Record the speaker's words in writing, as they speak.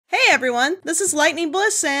everyone, this is Lightning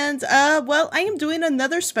Bliss, and well, I am doing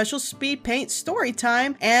another special speed paint story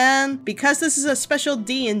time, and because this is a special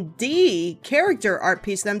D&D character art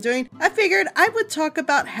piece that I'm doing, I figured I would talk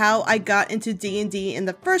about how I got into D&D in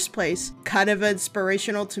the first place. Kind of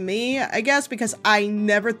inspirational to me, I guess, because I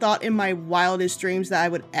never thought in my wildest dreams that I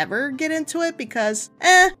would ever get into it, because,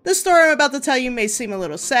 the story I'm about to tell you may seem a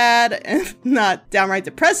little sad, if not downright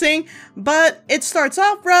depressing, but it starts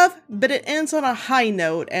off rough, but it ends on a high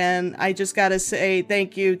note, and I just gotta say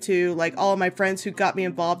thank you to like all of my friends who got me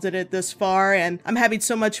involved in it this far, and I'm having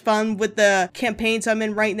so much fun with the campaigns I'm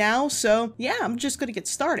in right now, so yeah, I'm just gonna get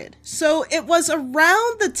started. So it was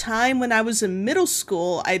around the time when I was in middle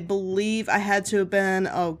school. I believe I had to have been,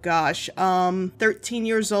 oh gosh, 13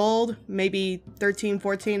 years old, maybe 13,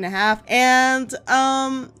 14 and a half, and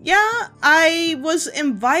yeah, I was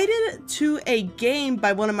invited to a game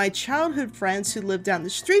by one of my childhood friends who lived down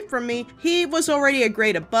the street from me. He was already a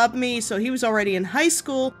grade above me, so he was already in high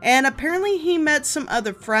school, and apparently he met some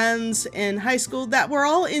other friends in high school that were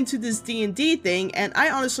all into this D&D thing, and I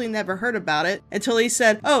honestly never heard about it until he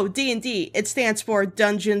said, oh, D&D, it stands for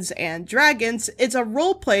Dungeons and Dragons. It's a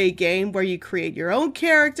roleplay game where you create your own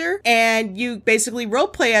character, and you basically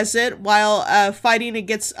roleplay as it while fighting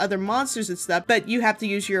against other monsters and stuff, but you have to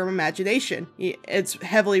use your imagination. It's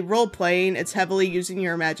heavily role-playing, it's heavily using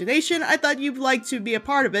your imagination. I thought you'd like to be a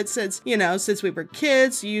part of it since, you know, since we were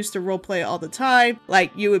kids, you used to roleplay all the time.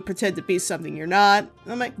 Like, you would pretend to be something you're not.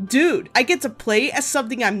 I'm like, dude, I get to play as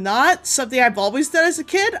something I'm not, something I've always done as a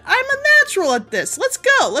kid. I'm a natural at this. Let's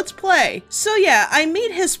go, let's play. So yeah, I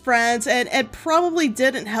meet his friends, and it probably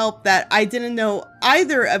didn't help that I didn't know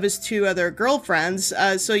either of his two other girlfriends.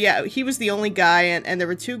 So yeah, he was the only guy, and there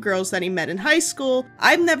were two girls that he met in high school.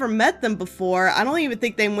 I've never met them before. I don't even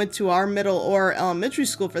think they went to our middle or elementary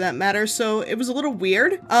school for that matter, so it was a little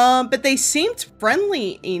weird. But they seemed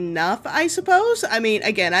friendly enough, I suppose. I mean,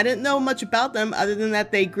 again, I didn't know much about them other than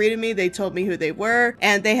that they greeted me, they told me who they were,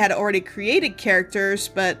 and they had already created characters,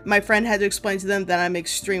 but my friend had to explain to them that I'm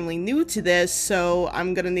extremely new to this, so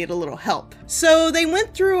I'm gonna need a little help. So they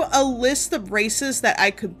went through a list of races that I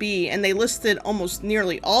could be, and they listed almost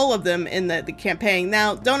nearly all of them in the campaign.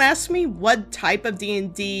 Now, don't ask me what type of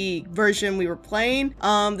D&D version we were playing.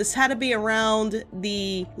 This had to be around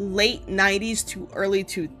the late 90s to early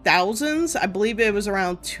 2000s. I believe it was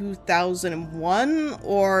around 2001,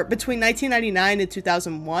 or between 1999 and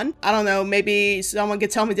 2001. I don't know, maybe someone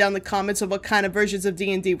could tell me down in the comments of what kind of versions of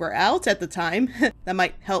D&D were out at the time. That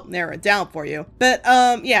might help narrow it down for you. But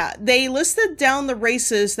yeah, they listed down the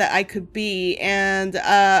races that I could be, and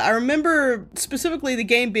I remember specifically the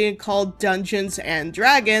game being called Dungeons and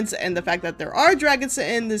Dragons, and the fact that there are dragons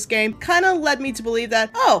in this game kind of led me to believe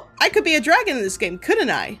that, oh, I could be a dragon in this game, couldn't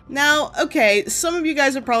I? Now, okay, some of you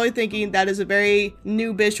guys are probably thinking that is a very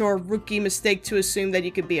noobish or rookie mistake to assume that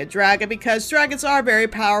you could be a dragon, because dragons are very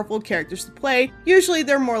powerful characters to play. Usually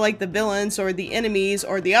they're more like the villains or the enemies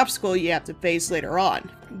or the obstacle you have to face later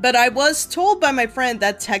on. But I was told by my friend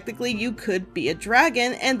that technically you could be a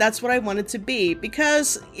dragon, and that's what I wanted to be,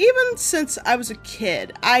 because even since I was a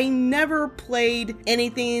kid, I never played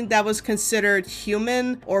anything that was considered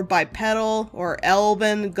human or bipedal or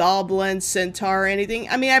elven, goblin, centaur, or anything.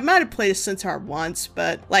 I mean, I might have played a centaur once,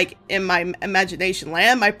 but like in my imagination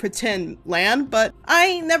land, my pretend land, but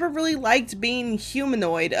I never really liked being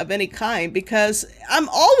humanoid of any kind, because I'm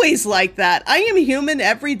always like that. I am human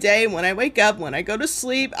every day when I wake up, when I go to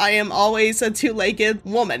sleep. I am always a two-legged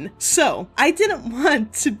woman. So I didn't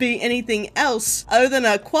want to be anything else other than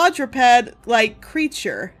a quadruped-like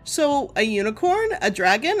creature. So a unicorn, a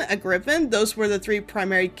dragon, a griffin, those were the three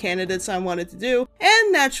primary candidates I wanted to do.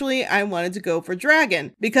 And naturally, I wanted to go for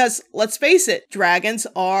dragon, because let's face it, dragons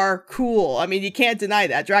are cool. I mean, you can't deny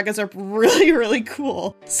that. Dragons are really, really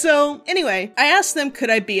cool. So anyway, I asked them,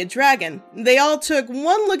 could I be a dragon? They all took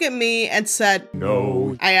one look at me and said,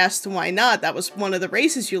 no. I asked why not. That was one of the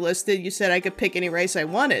races you listed. You said I could pick any race I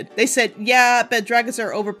wanted. They said, yeah, but dragons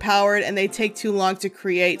are overpowered and they take too long to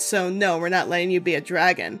create, so no, we're not letting you be a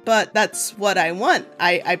dragon. But that's what I want,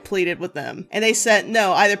 I pleaded with them. And they said,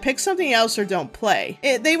 no, either pick something else or don't play.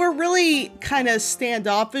 They were really kind of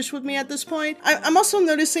standoffish with me at this point. I'm also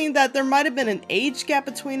noticing that there might have been an age gap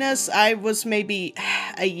between us. I was maybe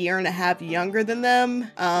a year and a half younger than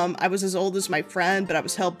them. I was as old as my friend, but I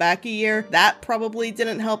was held back a year. That probably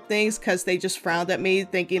didn't help things because they just frowned at me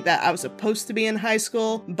thinking that I was supposed to be in high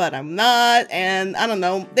school, but I'm not. And I don't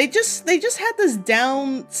know, they just had this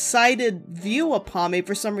downsided view upon me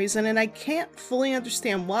for some reason, and I can't fully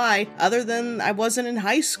understand why, other than I wasn't in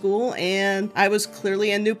high school and I was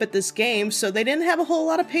clearly a noob at this game, so they didn't have a whole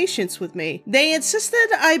lot of patience with me. They insisted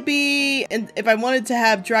I be, and if I wanted to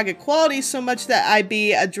have dragon qualities, so much that I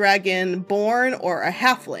be a dragon born or a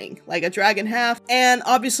halfling, like a dragon half. And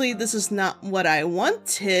obviously this is not what I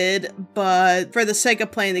wanted, but for the sake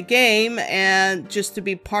of playing the game and just to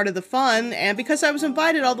be part of the fun, and because I was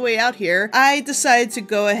invited all the way out here, I decided to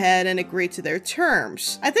go ahead and agree to their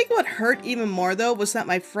terms. I think what hurt even more though was that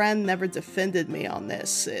my friend never defended me on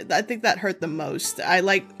this. I think that hurt the most. I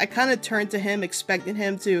kind of turned to him expecting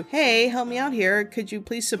him to, hey, help me out here, could you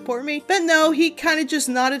please support me? But no, he kind of just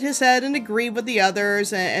nodded his head and agreed with the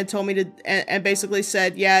others and told me to, and basically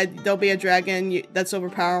said, yeah, don't be a dragon, that's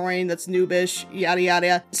overpowering, that's noobish, yada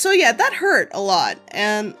yada. So yeah, that hurt a lot,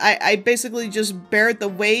 and I basically just bared the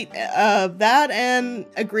weight of that and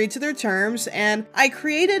agreed to their terms, and I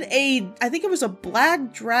created I think it was a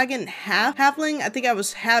black dragon halfling. I think I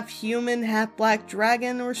was half human, half black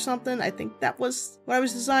dragon or something. I think that was what I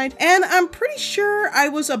was designed. And I'm pretty sure I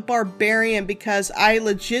was a barbarian because I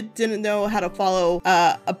legit didn't know how to follow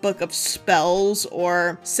a book of spells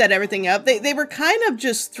or set everything up. They were kind of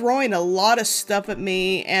just throwing a lot of stuff at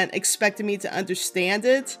me and expecting me to understand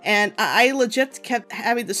it. And I legit kept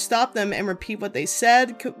having to stop them and repeat what they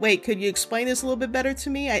said. Wait, could you explain this a little bit better to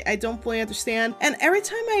me? I don't fully understand. And every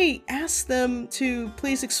time I asked them to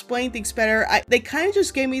please explain things better, they kind of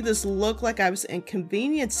just gave me this look like I was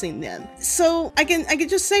inconveniencing them. So I can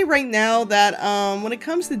just say right now that when it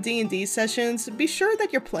comes to D&D sessions, be sure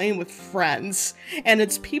that you're playing with friends and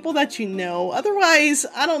it's people that you know. Otherwise,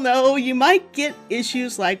 I don't know, you might get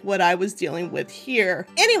issues like what I was dealing with here.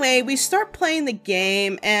 Anyway, we start playing the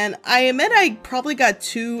game, and I admit I probably got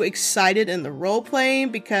too excited in the role playing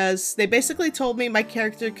because they basically told me my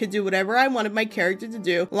character could do whatever I wanted my character to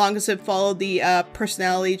do, as long as it followed the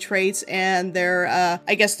personality traits and their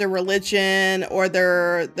I guess their religion or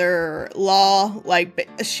their law. Like,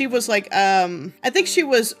 she was like I think she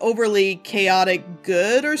was overly chaotic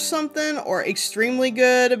good or something, or extremely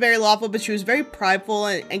good, very lawful, but she was very prideful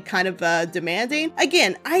and kind of demanding.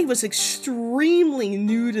 Again, I was extremely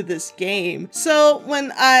new to this game, so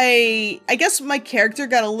when I guess my character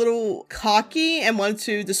got a little cocky and wanted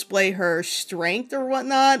to display her strength or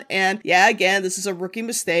whatnot, and yeah, again, this is a rookie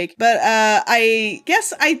mistake, but I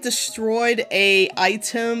guess I destroyed a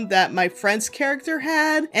item that my friend's character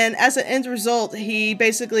had, and as an end result, he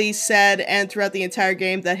basically said, and throughout the entire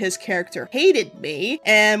game, that his character hated me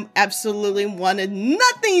and absolutely wanted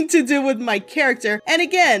nothing to do with my character. And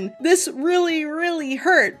again, this really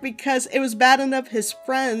hurt because it was bad enough his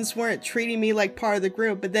friends weren't treating me like part of the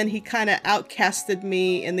group, but then he kind of outcasted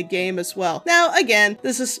me in the game as well. Now, again,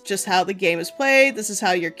 this is just how the game is played. This is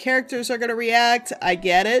how your characters are going to react. I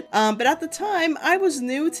get it. But at the time, I was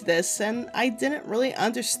new to this and I didn't really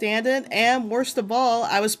understand it. And worst of all,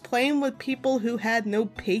 I was playing with people who had no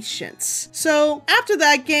patience. So after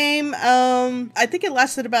that game, I think it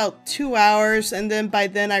lasted about 2 hours. And then by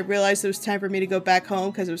then I realized it was time for me to go back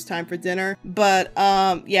home because it was time for dinner. But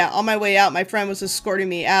yeah, on my way out, my friend was escorting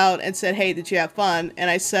me out and said, hey, did you have fun? And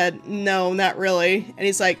I said, no, not really. And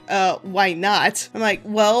he's like, why not? I'm like,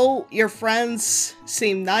 well, your friends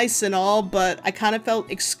seem nice and all, but I kind of felt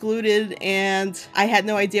excluded and I had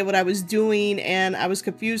no idea what I was doing and I was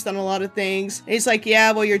confused on a lot of things. And he's like,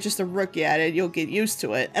 yeah, well, you're just a rookie at it. You'll get used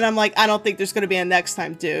to it. And I'm like, I don't think there's going to be a next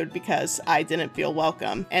time, dude, because I didn't feel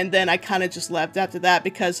welcome. And then I kind of just left after that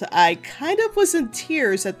because I kind of was in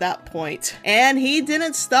tears at that point. And he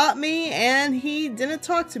didn't stop me and he didn't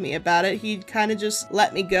talk to me about it. He kind of just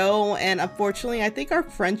let me go. And unfortunately, I think our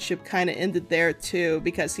friendship kind of ended there too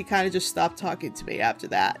because he kind of just stopped talking to me after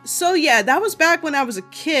that. So yeah, that was back when I was a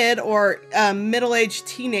kid or a middle-aged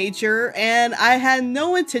teenager and I had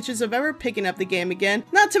no intentions of ever picking up the game again.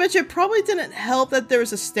 Not to mention, it probably didn't help that there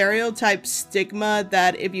was a stereotype stigma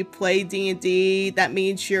that if you play D&D, that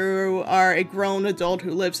means you are a grown adult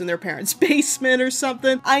who lives in their parents' basement or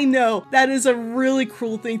something. I know that is a really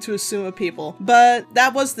cruel thing to assume of people, but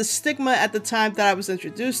that was the stigma at the time that I was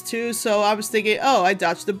introduced to, so I was thinking, oh, I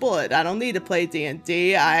dodged a bullet. I don't need to play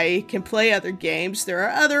D&D. I can play other games. There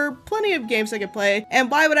are plenty of games I can play,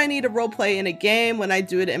 and why would I need to roleplay in a game when I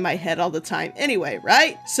do it in my head all the time anyway,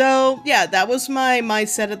 right? So yeah, that was my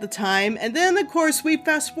mindset at the time. And then of course we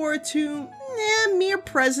fast forward to mere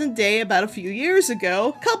present day about a few years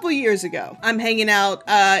ago, couple years ago. I'm hanging out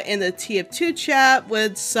in the TF2 chat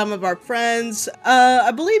with some of our friends.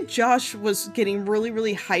 I believe Josh was getting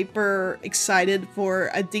really hyper excited for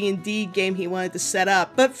a D&D game he wanted to set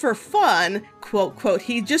up, but for fun, quote,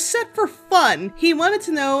 he just said for fun. He wanted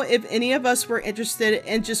to know if any of us were interested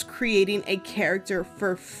in just creating a character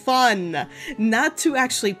for fun, not to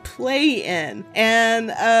actually play in. And,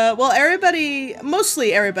 well,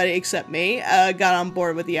 mostly everybody except me, got on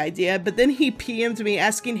board with the idea, but then he PM'd me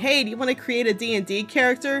asking, hey, do you want to create a D&D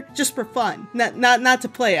character just for fun? Not to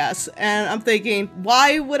play us. And I'm thinking,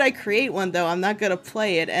 why would I create one though? I'm not gonna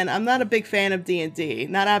play it, and I'm not a big fan of D&D,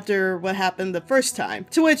 not after what happened the first time.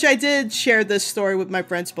 To which I did share this story with my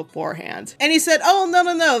friends beforehand. And he said, oh,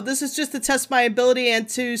 no, this is just to test my ability and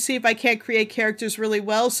to see if I can't create characters really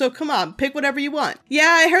well, so come on, pick whatever you want. Yeah,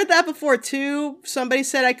 I heard that before too. Somebody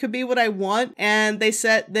said I could be what I want, and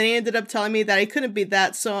they ended up telling me that I couldn't be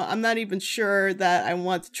that, so I'm not even sure that I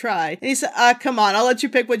want to try. And he said, come on, I'll let you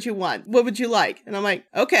pick what you want. What would you like? And I'm like,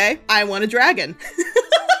 okay, I want a dragon.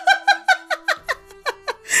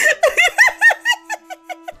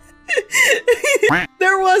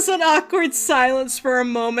 There was an awkward silence for a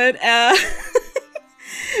moment,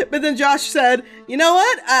 but then Josh said, you know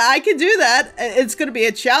what? I can do that. It's going to be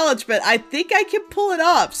a challenge, but I think I can pull it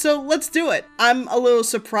off. So let's do it. I'm a little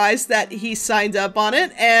surprised that he signed up on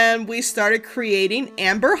it, and we started creating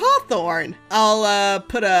Amber Hawthorne. I'll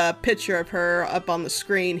put a picture of her up on the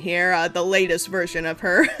screen here, the latest version of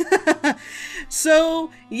her.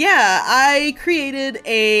 So yeah, I created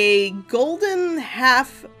a golden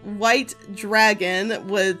half white dragon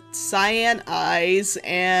with cyan eyes,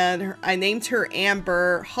 and I named her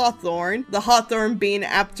Amber Hawthorne. The Hawthorne being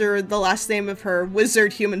after the last name of her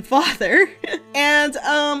wizard human father. And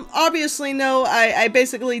obviously, no, I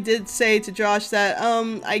basically did say to Josh that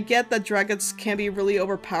I get that dragons can be really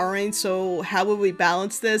overpowering, so how would we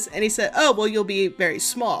balance this? And he said, oh, well, you'll be very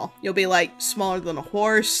small. You'll be like smaller than a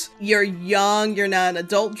horse. You're young, you're not an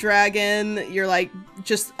adult dragon, you're like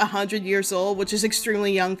just 100 years old, which is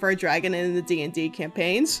extremely young for a dragon in the D&D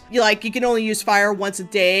campaigns. You can only use fire once a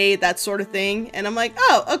day, that sort of thing. And I'm like,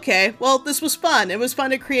 oh, okay, well, this was fun. It was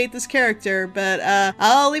fun to create this character, but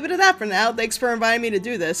I'll leave it at that for now. Thanks for inviting me to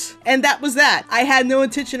do this. And that was that. I had no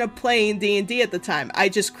intention of playing D&D at the time. I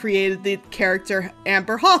just created the character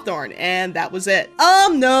Amber Hawthorne, and that was it.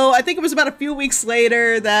 No, I think it was about a few weeks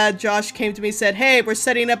later that Josh came to me and said, hey, we're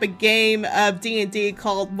setting up a game of D&D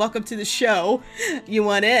called Welcome to the Show. You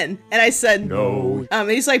want in? And I said, no.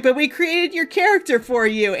 He's like, but we created your character for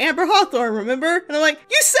you, Amber Hawthorne, remember? And I'm like,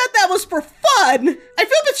 you said that was for fun. I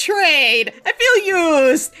feel betrayed. I feel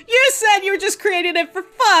used. You said you were just creating it for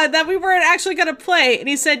fun, that we weren't actually gonna play. And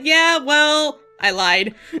he said, yeah, well, I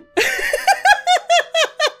lied.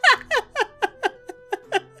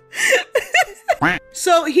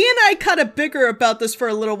 So he and I kind of bicker about this for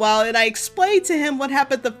a little while, and I explained to him what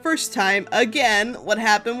happened the first time, again, what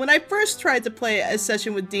happened when I first tried to play a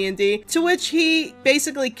session with D&D, to which he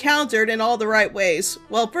basically countered in all the right ways.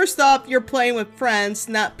 Well, first off, you're playing with friends,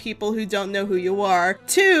 not people who don't know who you are.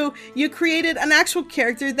 2, you created an actual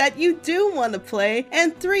character that you do want to play.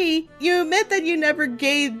 And 3, you admit that you never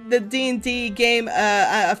gave the D&D game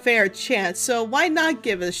a fair chance, so why not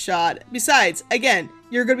give it a shot? Besides, again,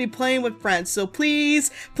 you're gonna be playing with friends, so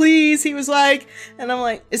please, he was like, and I'm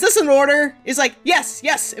like, is this an order? He's like, yes,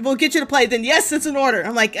 if it'll get you to play, then yes, it's an order.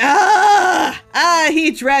 I'm like,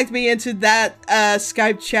 he dragged me into that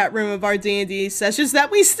Skype chat room of our D&D sessions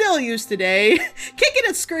that we still use today, kicking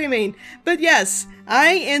and screaming. But yes,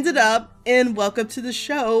 I ended up in Welcome to the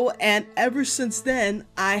Show, and ever since then,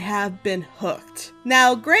 I have been hooked.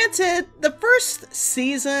 Now, granted, the first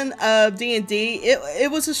season of D&D,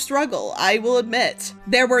 it was a struggle, I will admit.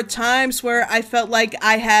 There were times where I felt like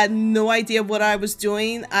I had no idea what I was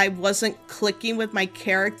doing. I wasn't clicking with my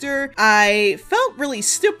character. I felt really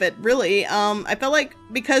stupid, really. I felt like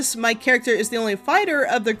because my character is the only fighter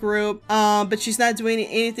of the group, but she's not doing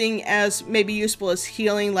anything as maybe useful as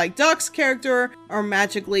healing like Doc's character, or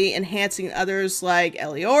magically enhancing others like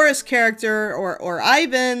Eliora's character, or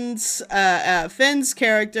Ivan's, Finn's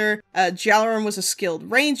character. Jalaran was a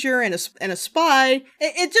skilled ranger and a spy.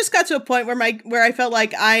 It just got to a point where I felt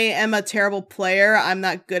like I am a terrible player. I'm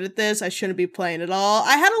not good at this. I shouldn't be playing at all.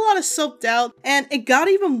 I had a lot of self-doubt, and it got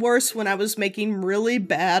even worse when I was making really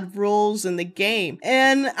bad rolls in the game. And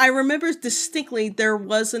And I remember distinctly there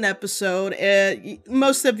was an episode,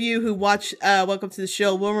 most of you who watch Welcome to the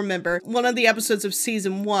Show will remember, one of the episodes of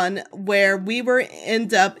season 1 where we were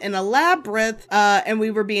end up in a labyrinth and we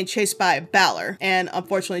were being chased by a Balor. And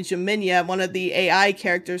unfortunately, Jaminia, one of the AI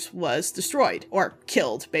characters, was destroyed or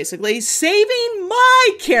killed, basically, saving my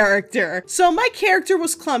character. So my character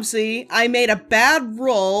was clumsy. I made a bad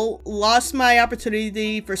roll, lost my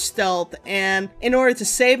opportunity for stealth, and in order to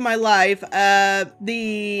save my life, the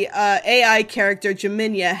AI character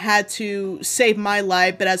Jaminia had to save my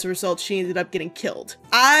life, but as a result, she ended up getting killed.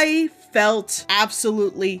 I felt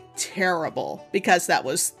absolutely terrible because that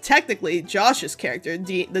was technically Josh's character,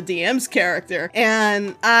 the DM's character,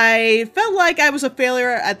 and I felt like I was a failure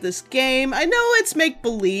at this game. I know it's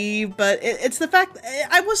make-believe, but it's the fact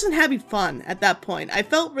I wasn't having fun at that point. I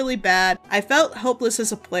felt really bad. I felt hopeless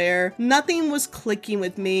as a player. Nothing was clicking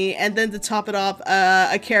with me, and then to top it off,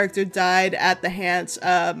 a character died at the hands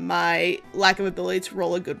of my lack of ability to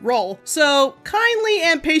roll a good roll. So kindly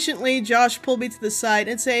and patiently, Josh pulled me to the side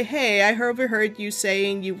and say, "Hey, I overheard you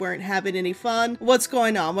saying you weren't having any fun. What's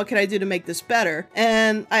going on? What can I do to make this better?"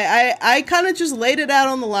 And I kind of just laid it out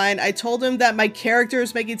on the line. I told him that my character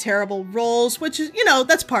is making terrible rolls, which is, you know,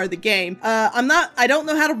 that's part of the game. I don't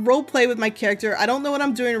know how to role play with my character. I don't know what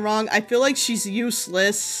I'm doing wrong. I feel like she's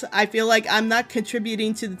useless. I feel like I'm not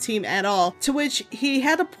contributing to the team at all. To which he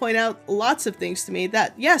had to point out lots of things to me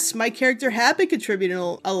that, yes, my character had been contributing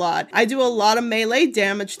a lot. I do a lot of melee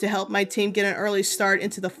damage to help my team get an early start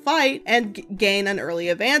into the fight and gain an early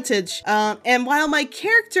advantage. And while my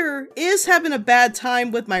character is having a bad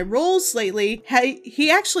time with my rolls lately, he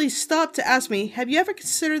actually stopped to ask me, "Have you ever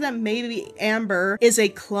considered that maybe Amber is a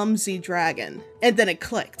clumsy dragon?" And then it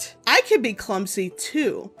clicked. I can be clumsy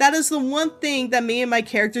too. That is the one thing that me and my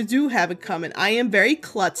character do have in common. I am very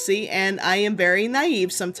klutzy and I am very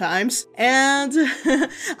naive sometimes, and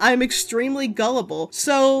I'm extremely gullible.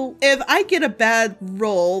 So if I get a bad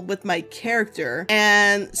roll with my character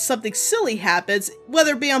and something silly happens,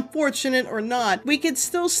 whether it be unfortunate or not, we can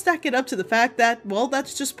still stack it up to the fact that, well,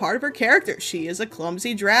 that's just part of her character. She is a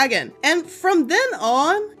clumsy dragon. And from then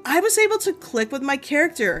on, I was able to click with my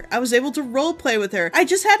character. I was able to roleplay with her. I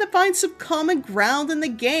just had to find some common ground in the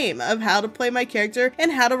game of how to play my character and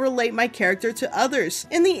how to relate my character to others.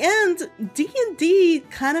 In the end, D&D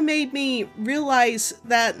kind of made me realize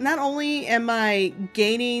that not only am I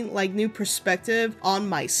gaining like new perspective on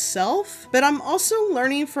myself, but I'm also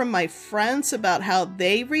learning from my friends about how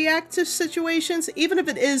they react to situations, even if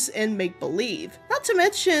it is in make-believe. Not to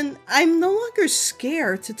mention, I'm no longer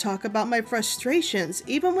scared to talk about my frustrations,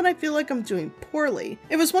 even when I feel like I'm doing poorly.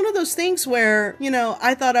 It was one of those things where, you know,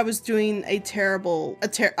 I thought I was doing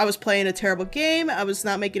I was playing a terrible game, I was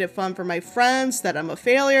not making it fun for my friends, that I'm a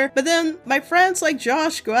failure, but then my friends like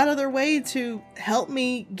Josh go out of their way to help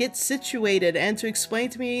me get situated and to explain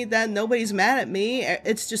to me that nobody's mad at me,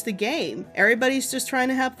 it's just a game. Everybody's just trying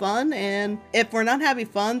to have fun, and if we're not having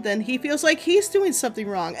fun, then he feels like he's doing something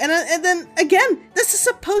wrong. And then again, this is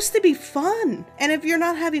supposed to be fun, and if you're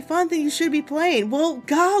not having fun, then you should be playing. Well,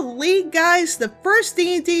 golly guys, the first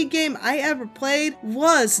D&D game I ever played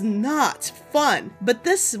was not fun, but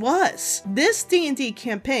this was. This D&D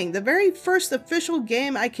campaign, the very first official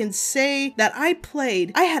game I can say that I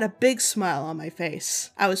played, I had a big smile on my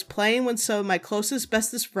face. I was playing with some of my closest,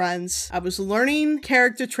 bestest friends. I was learning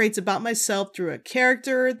character traits about myself through a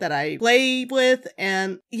character that I played with,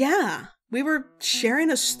 and yeah, we were sharing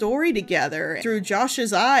a story together through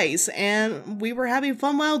Josh's eyes, and we were having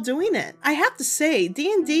fun while doing it. I have to say,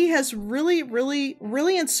 D&D has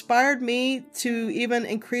really inspired me to even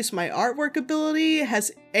increase my artwork ability,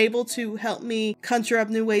 has able to help me conjure up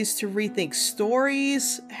new ways to rethink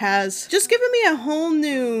stories, has just given me a whole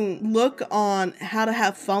new look on how to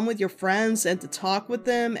have fun with your friends and to talk with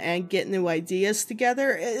them and get new ideas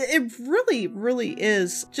together. It really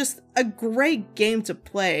is just a great game to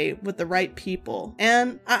play with the right people.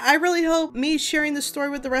 And I really hope me sharing this story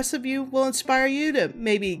with the rest of you will inspire you to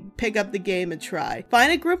maybe pick up the game and try.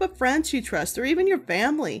 Find a group of friends you trust, or even your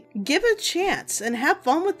family. Give it a chance and have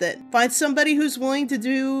fun with it. Find somebody who's willing to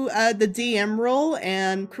do the DM role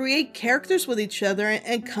and create characters with each other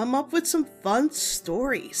and come up with some fun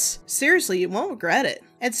stories. Seriously, you won't regret it.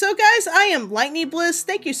 And so guys, I am Lightning Bliss.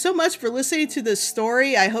 Thank you so much for listening to this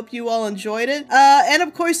story. I hope you all enjoyed it. And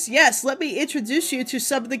of course, yes, let me introduce you to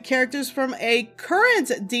some of the characters from a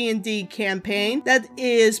current D&D campaign that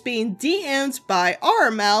is being DM'd by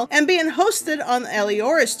Rommel and being hosted on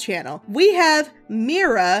Eliora's channel. We have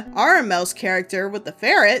Mira, Rommel's character with the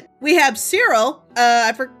ferret. We have Cyril.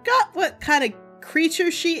 I forgot what kind of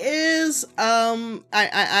creature she is.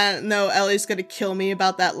 I know Ellie's gonna kill me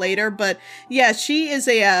about that later, but yeah, she is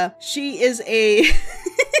a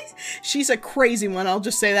she's a crazy one, I'll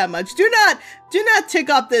just say that much. Do not tick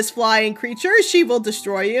off this flying creature, she will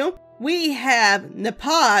destroy you. We have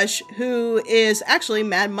Nepaj, who is actually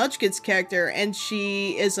Mad Munchkin's character, and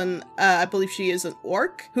she is I believe she is an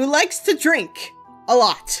orc who likes to drink a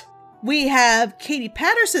lot. We have Katie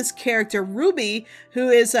Patterson's character, Ruby, who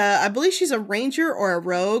is, I believe she's a ranger or a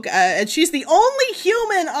rogue, and she's the only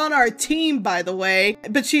human on our team, by the way,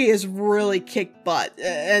 but she is really kick butt,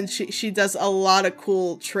 and she does a lot of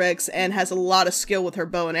cool tricks and has a lot of skill with her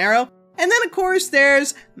bow and arrow. And then, of course,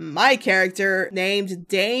 there's my character named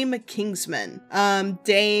Dame Kingsman.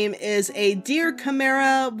 Dame is a deer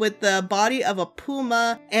chimera with the body of a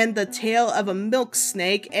puma and the tail of a milk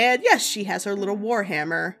snake. And yes, she has her little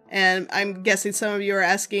warhammer. And I'm guessing some of you are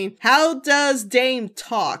asking, how does Dame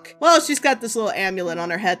talk? Well, she's got this little amulet on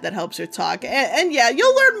her head that helps her talk. And yeah,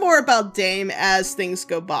 you'll learn more about Dame as things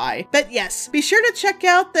go by. But yes, be sure to check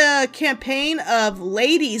out the campaign of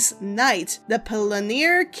Ladies' Night, the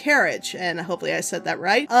Palanir Carriage. And hopefully I said that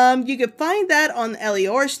right. You can find that on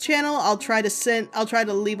Elior's channel. I'll try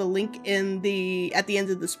to leave a link at the end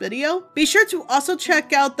of this video. Be sure to also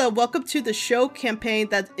check out the Welcome to the Show campaign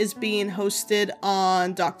that is being hosted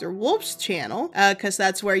on Dr. Wolf's channel, because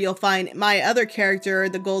that's where you'll find my other character,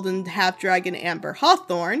 the Golden Half-Dragon Amber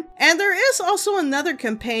Hawthorne. And there is also another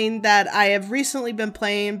campaign that I have recently been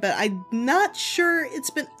playing, but I'm not sure it's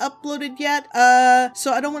been uploaded yet.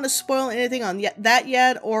 So I don't want to spoil anything on that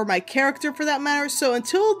yet, or my character for that matter. So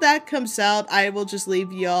until that comes out, I will just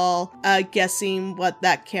leave y'all guessing what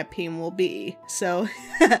that campaign will be. So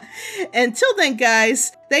until then,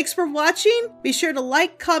 guys, thanks for watching. Be sure to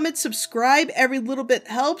like, comment, subscribe. Every little bit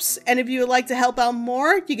helps. And if you would like to help out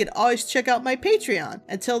more, you can always check out my Patreon.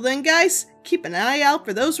 Until then, guys, keep an eye out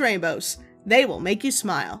for those rainbows. They will make you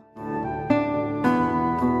smile.